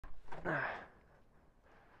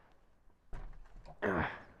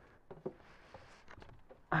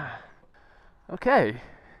Okay,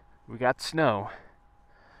 we got snow.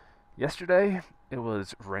 Yesterday, it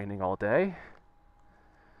was raining all day.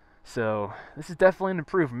 So, this is definitely an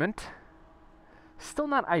improvement. Still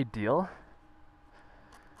not ideal,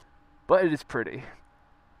 but it is pretty.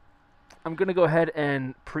 I'm going to go ahead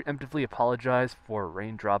and preemptively apologize for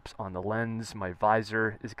raindrops on the lens. My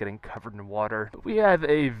visor is getting covered in water. But we have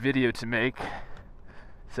a video to make,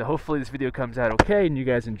 so hopefully this video comes out okay and you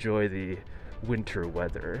guys enjoy the winter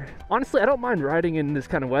weather. Honestly, I don't mind riding in this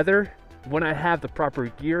kind of weather when I have the proper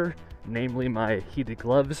gear, namely my heated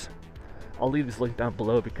gloves. I'll leave this link down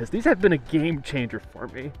below because these have been a game changer for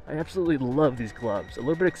me. I absolutely love these gloves. A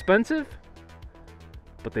little bit expensive,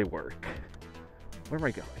 but they work. Where am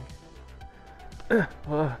I going?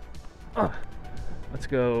 Let's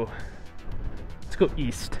go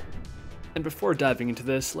east. And before diving into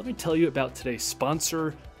this, let me tell you about today's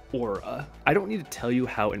sponsor, Aura. I don't need to tell you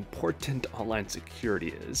how important online security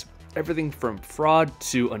is. Everything from fraud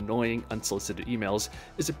to annoying unsolicited emails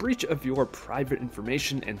is a breach of your private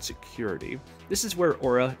information and security. This is where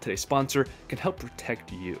Aura, today's sponsor, can help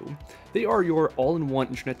protect you. They are your all-in-one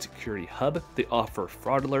internet security hub. They offer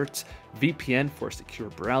fraud alerts, VPN for secure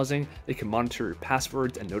browsing, they can monitor your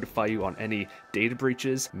passwords and notify you on any data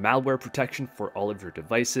breaches, malware protection for all of your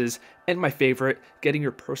devices, and my favorite, getting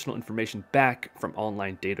your personal information back from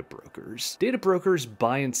online data brokers. Data brokers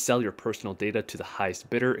buy and sell your personal data to the highest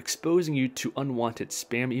bidder, exposing you to unwanted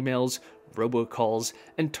spam emails, robocalls,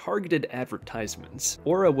 and targeted advertisements.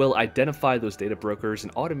 Aura will identify those data brokers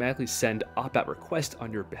and automatically send opt-out requests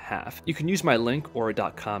on your behalf. You can use my link,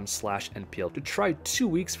 aura.com/NPL, to try 2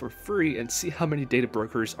 weeks for free and see how many data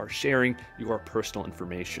brokers are sharing your personal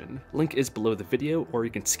information. Link is below the video, or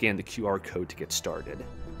you can scan the QR code to get started.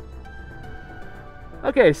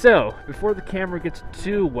 Okay, so before the camera gets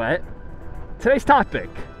too wet, today's topic.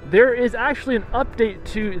 There is actually an update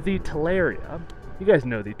to the Talaria. You guys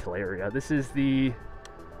know the Talaria. This is the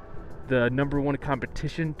 #1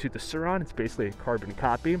 competition to the Suron. It's basically a carbon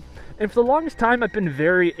copy. And for the longest time, I've been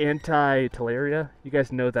very anti-Talaria. You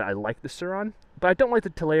guys know that I like the Suron, but I don't like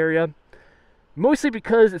the Talaria, mostly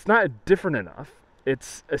because it's not different enough.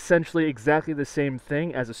 It's essentially exactly the same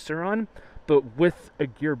thing as a Suron, but with a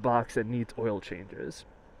gearbox that needs oil changes.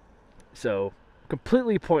 So,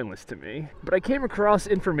 completely pointless to me. But I came across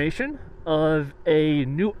information of a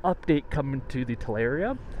new update coming to the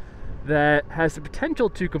Talaria that has the potential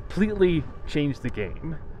to completely change the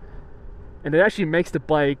game. And it actually makes the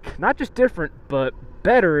bike not just different, but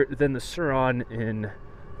better than the Suron in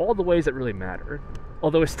all the ways that really matter.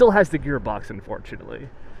 Although it still has the gearbox, unfortunately.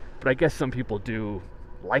 But I guess some people do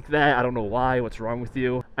like that. I don't know why. What's wrong with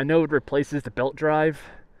you? I know it replaces the belt drive,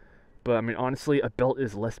 but I mean, honestly, a belt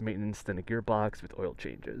is less maintenance than a gearbox with oil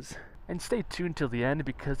changes. And stay tuned till the end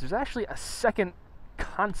because there's actually a second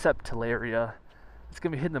concept Talaria that's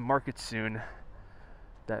going to be hitting the market soon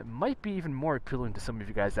that might be even more appealing to some of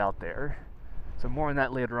you guys out there. So more on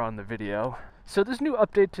that later on in the video. So this new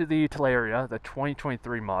update to the Talaria, the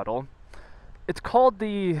 2023 model, it's called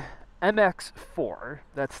the MX4.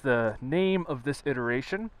 That's the name of this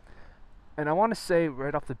iteration. And I want to say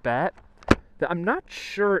right off the bat that I'm not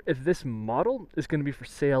sure if this model is going to be for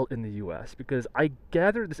sale in the US because I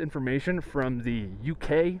gathered this information from the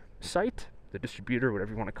UK site, the distributor,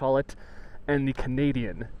 whatever you want to call it, and the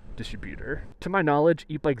Canadian distributor. To my knowledge,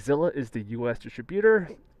 eBikeZilla is the US distributor,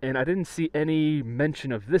 and I didn't see any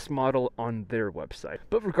mention of this model on their website.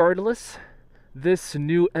 But regardless, this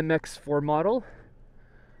new MX4 model,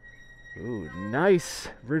 ooh, nice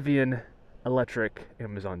Rivian electric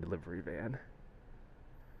Amazon delivery van.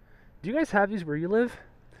 Do you guys have these where you live?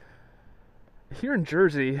 Here in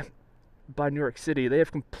Jersey, by New York City, they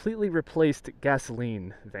have completely replaced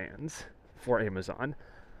gasoline vans for Amazon.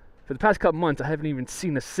 For the past couple months, I haven't even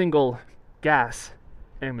seen a single gas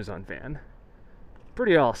Amazon van.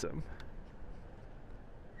 Pretty awesome.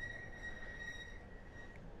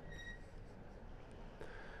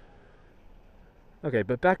 Okay,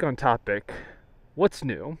 but back on topic. What's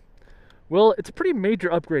new? Well, it's a pretty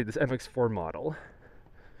major upgrade, this MX4 model.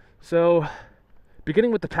 So,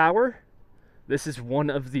 beginning with the power, this is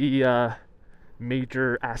one of the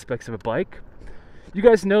major aspects of a bike. You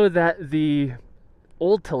guys know that the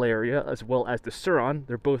old Talaria, as well as the Suron,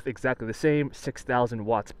 they're both exactly the same, 6,000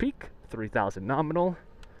 watts peak, 3,000 nominal.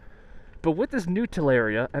 But with this new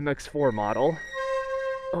Talaria MX4 model,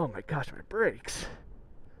 oh my gosh, my brakes.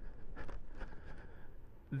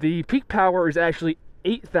 The peak power is actually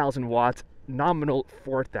 8,000 watts, nominal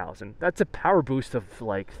 4,000. That's a power boost of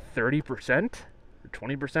like 30% or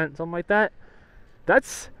 20%, something like that.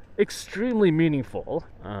 That's extremely meaningful.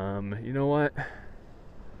 You know what?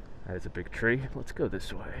 That is a big tree. Let's go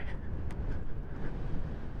this way.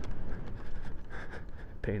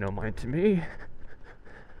 Pay no mind to me.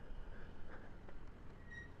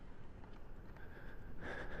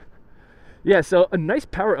 Yeah, so a nice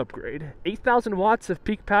power upgrade. 8,000 watts of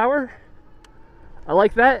peak power. I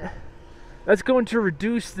like that. That's going to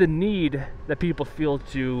reduce the need that people feel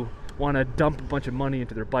to want to dump a bunch of money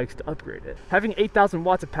into their bikes to upgrade it. Having 8,000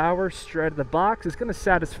 watts of power straight out of the box is going to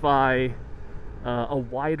satisfy a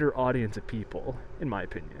wider audience of people, in my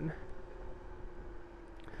opinion.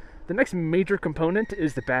 The next major component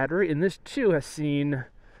is the battery, and this too has seen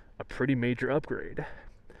a pretty major upgrade.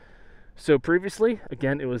 So previously,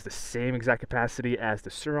 again, it was the same exact capacity as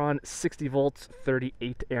the Sur-Ron, 60 volts,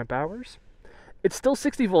 38 amp hours. It's still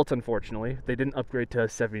 60 volts, unfortunately. They didn't upgrade to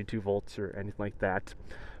 72 volts or anything like that.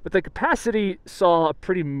 But the capacity saw a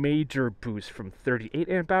pretty major boost from 38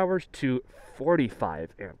 amp hours to 45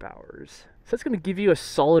 amp hours. So that's going to give you a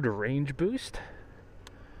solid range boost.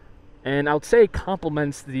 And I would say it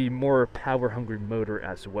complements the more power-hungry motor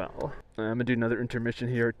as well. I'm going to do another intermission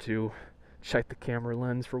here to check the camera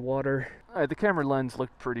lens for water. Alright, the camera lens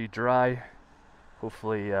looked pretty dry.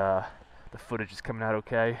 Hopefully the footage is coming out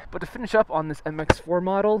okay. But to finish up on this MX4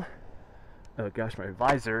 model, oh gosh, my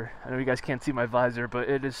visor. I know you guys can't see my visor, but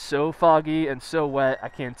it is so foggy and so wet, I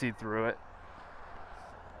can't see through it.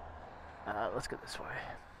 Let's go this way.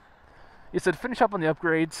 Yeah, so to finish up on the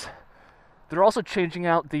upgrades, they're also changing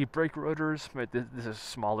out the brake rotors. This is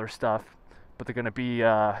smaller stuff, but they're going to be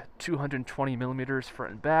 220 millimeters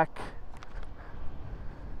front and back.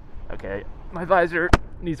 Okay, my visor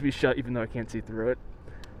needs to be shut even though I can't see through it.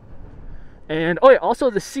 And, oh yeah, also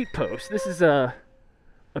the seat post. This is a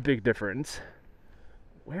big difference.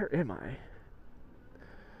 Where am I?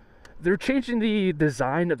 They're changing the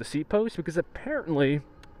design of the seat post because apparently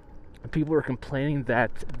people were complaining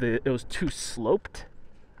that it was too sloped.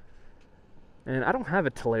 And I don't have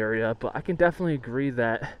a Talaria, but I can definitely agree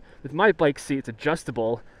that with my bike seat, it's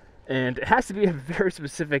adjustable, and it has to be a very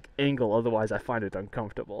specific angle, otherwise I find it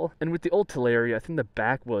uncomfortable. And with the old Talaria, I think the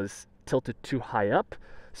back was tilted too high up,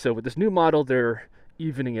 so with this new model, they're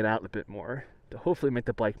evening it out a bit more to hopefully make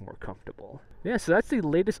the bike more comfortable. Yeah, so that's the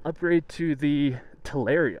latest upgrade to the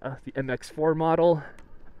Talaria, the MX4 model.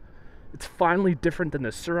 It's finally different than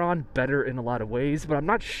the Sur-Ron, better in a lot of ways, but I'm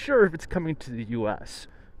not sure if it's coming to the US.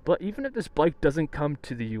 But even if this bike doesn't come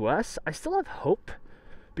to the US, I still have hope,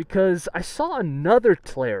 because I saw another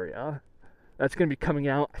Talaria that's going to be coming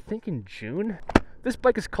out, I think in June. This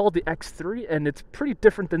bike is called the X3, and it's pretty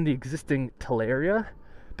different than the existing Talaria,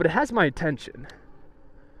 but it has my attention.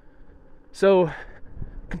 So,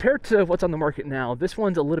 compared to what's on the market now, this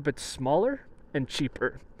one's a little bit smaller and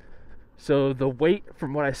cheaper. So the weight,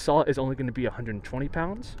 from what I saw, is only going to be 120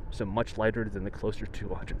 pounds, so much lighter than the closer to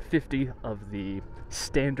 150 of the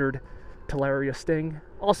standard Talaria Sting.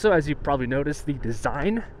 Also, as you probably noticed, the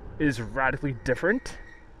design is radically different.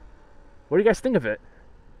 What do you guys think of it?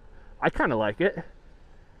 I kind of like it.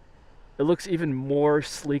 It looks even more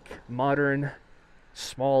sleek, modern,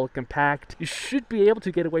 small, compact. You should be able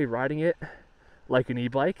to get away riding it like an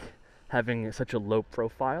e-bike, having such a low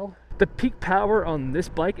profile. The peak power on this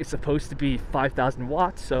bike is supposed to be 5,000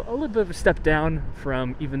 watts, so a little bit of a step down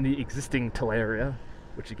from even the existing Talaria,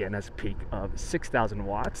 which again has a peak of 6,000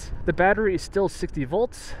 watts. The battery is still 60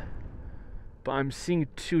 volts, but I'm seeing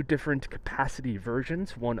two different capacity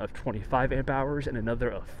versions, one of 25 amp hours and another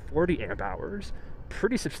of 40 amp hours.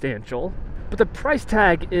 Pretty substantial, but the price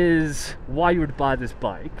tag is why you would buy this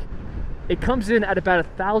bike. It comes in at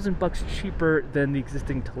about $1,000 cheaper than the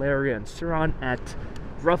existing Talaria and Sur-Ron at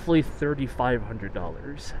roughly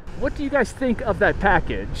 $3,500. What do you guys think of that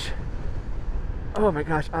package? Oh my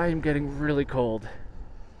gosh, I am getting really cold.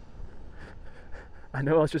 I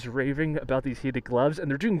know I was just raving about these heated gloves, and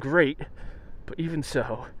they're doing great, but even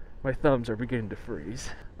so, my thumbs are beginning to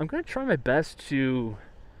freeze. I'm going to try my best to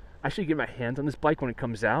actually get my hands on this bike when it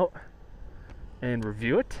comes out and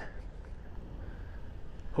review it.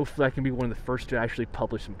 Hopefully I can be one of the first to actually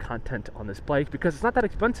publish some content on this bike, because it's not that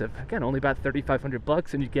expensive. Again, only about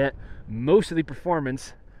 $3,500, and you get most of the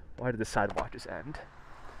performance. Why did the side watches end?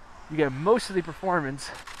 You get most of the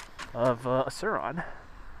performance of a Sur-Ron.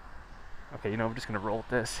 Okay, you know, I'm just gonna roll with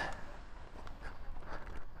this.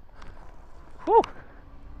 Whew!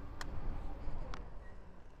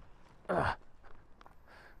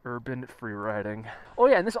 Urban free riding. Oh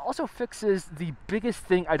yeah, and this also fixes the biggest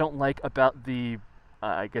thing I don't like about the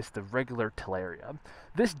I guess the regular Talaria.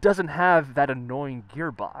 This doesn't have that annoying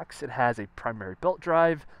gearbox. It has a primary belt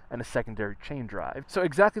drive and a secondary chain drive. So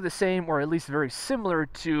exactly the same, or at least very similar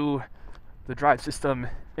to the drive system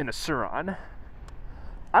in a Suron.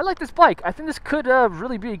 I like this bike. I think this could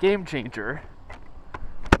really be a game changer.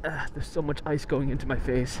 There's so much ice going into my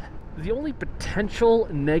face. The only potential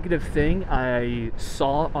negative thing I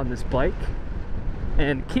saw on this bike,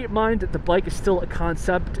 and keep in mind that the bike is still a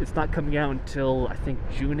concept, it's not coming out until I think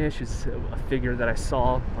June-ish is a figure that I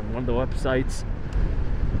saw on one of the websites,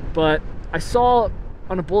 but I saw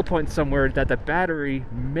on a bullet point somewhere that the battery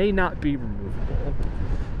may not be removable.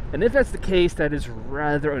 And if that's the case, that is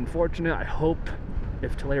rather unfortunate. I hope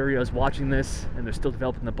if Talaria is watching this and they're still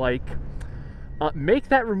developing the bike, make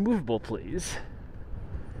that removable, please.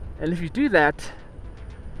 And if you do that,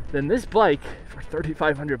 then this bike for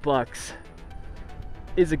 3,500 bucks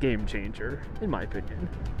is a game changer, in my opinion.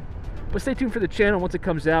 But stay tuned for the channel. Once it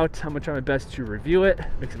comes out, I'm gonna try my best to review it,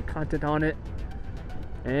 make some content on it.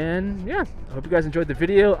 And yeah, I hope you guys enjoyed the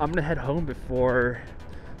video. I'm gonna head home before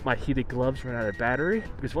my heated gloves run out of battery,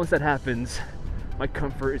 because once that happens, my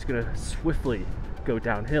comfort is gonna swiftly go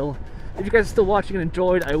downhill. If you guys are still watching and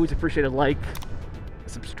enjoyed, I always appreciate a like, a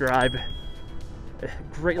subscribe. It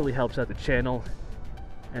greatly helps out the channel,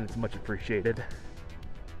 and it's much appreciated.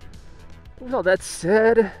 With all that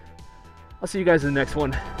said, I'll see you guys in the next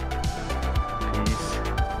one.